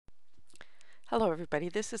Hello everybody,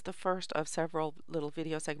 this is the first of several little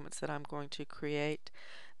video segments that I'm going to create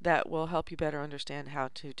that will help you better understand how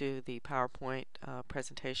to do the PowerPoint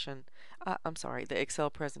presentation, the Excel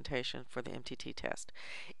presentation for the MTT test.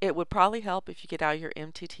 It would probably help if you get out your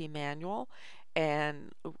MTT manual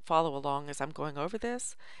and follow along as I'm going over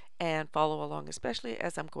this, and follow along especially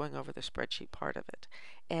as I'm going over the spreadsheet part of it.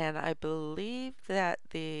 And I believe that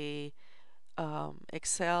the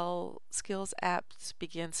Excel skills apps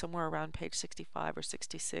begin somewhere around page 65 or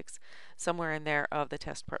 66, somewhere in there of the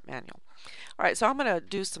test prep manual. All right, so I'm going to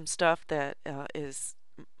do some stuff that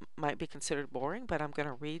might be considered boring, but I'm going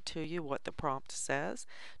to read to you what the prompt says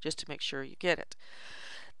just to make sure you get it.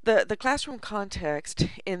 The classroom context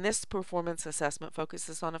in this performance assessment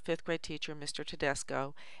focuses on a fifth grade teacher, Mr.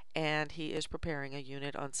 Tedesco, and he is preparing a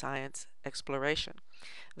unit on science exploration.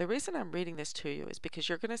 The reason I'm reading this to you is because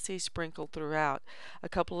you're going to see sprinkled throughout a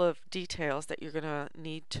couple of details that you're going to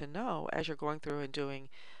need to know as you're going through and doing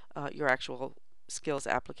your actual skills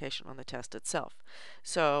application on the test itself.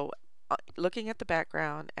 So looking at the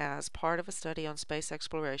background as part of a study on space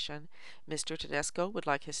exploration, Mr. Tedesco would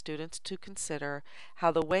like his students to consider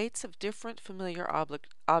how the weights of different familiar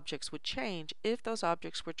objects would change if those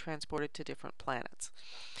objects were transported to different planets.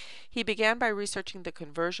 He began by researching the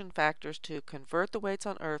conversion factors to convert the weights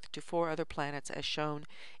on Earth to 4 other planets as shown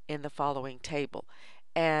in the following table.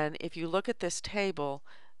 And if you look at this table,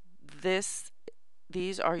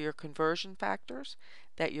 these are your conversion factors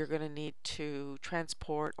that you're going to need to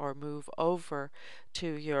transport or move over to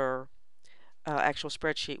your actual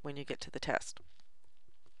spreadsheet when you get to the test.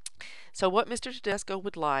 So what Mr. Tedesco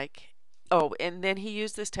would like, and then he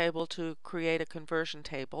used this table to create a conversion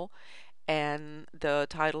table, and the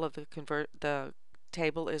title of the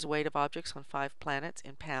table is weight of objects on 5 planets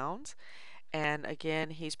in pounds. And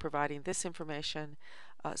again, he's providing this information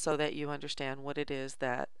so that you understand what it is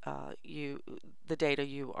that the data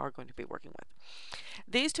you are going to be working with.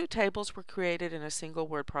 These two tables were created in a single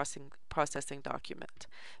word processing document.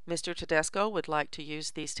 Mr. Tedesco would like to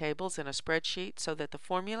use these tables in a spreadsheet so that the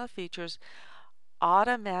formula features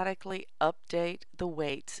automatically update the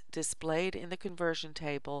weights displayed in the conversion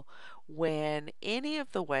table when any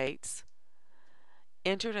of the weights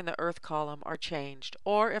entered in the Earth column are changed,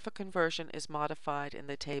 or if a conversion is modified in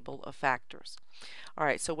the table of factors. All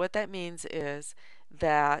right, so what that means is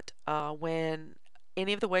that when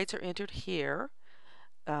any of the weights are entered here,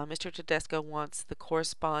 Mr. Tedesco wants the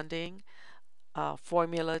corresponding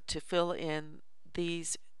formula to fill in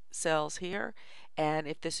these cells here. And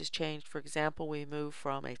if this is changed, for example, we move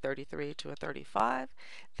from a 33 to a 35,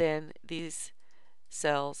 then these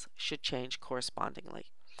cells should change correspondingly.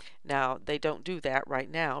 Now, they don't do that right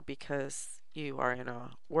now because you are in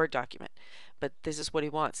a Word document, but this is what he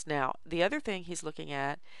wants. Now, the other thing he's looking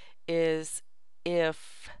at is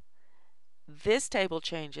if this table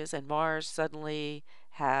changes and Mars suddenly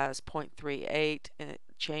has 0.38 and it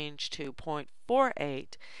changed to 0.48,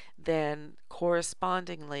 then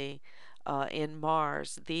correspondingly in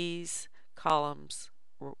Mars, these columns,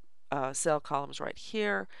 cell columns right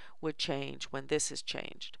here, would change when this is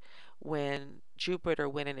changed. When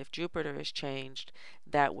and if Jupiter is changed,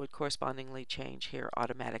 that would correspondingly change here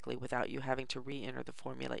automatically without you having to re-enter the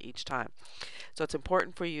formula each time. So it's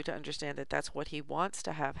important for you to understand that that's what he wants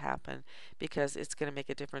to have happen, because it's going to make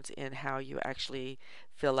a difference in how you actually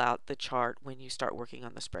fill out the chart when you start working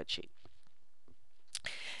on the spreadsheet.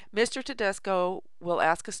 Mr. Tedesco will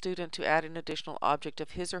ask a student to add an additional object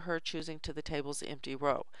of his or her choosing to the table's empty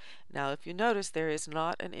row. Now, if you notice, there is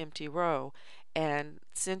not an empty row, and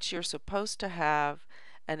since you're supposed to have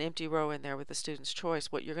an empty row in there with the student's choice,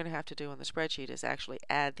 what you're going to have to do on the spreadsheet is actually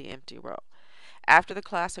add the empty row. After the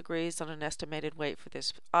class agrees on an estimated weight for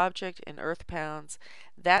this object in Earth pounds,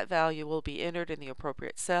 that value will be entered in the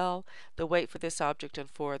appropriate cell. The weight for this object and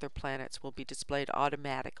 4 other planets will be displayed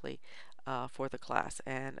automatically for the class.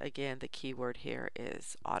 And again, the key word here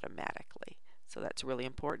is automatically. So that's really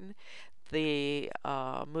important. The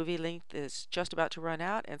movie length is just about to run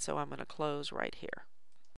out, and so I'm going to close right here.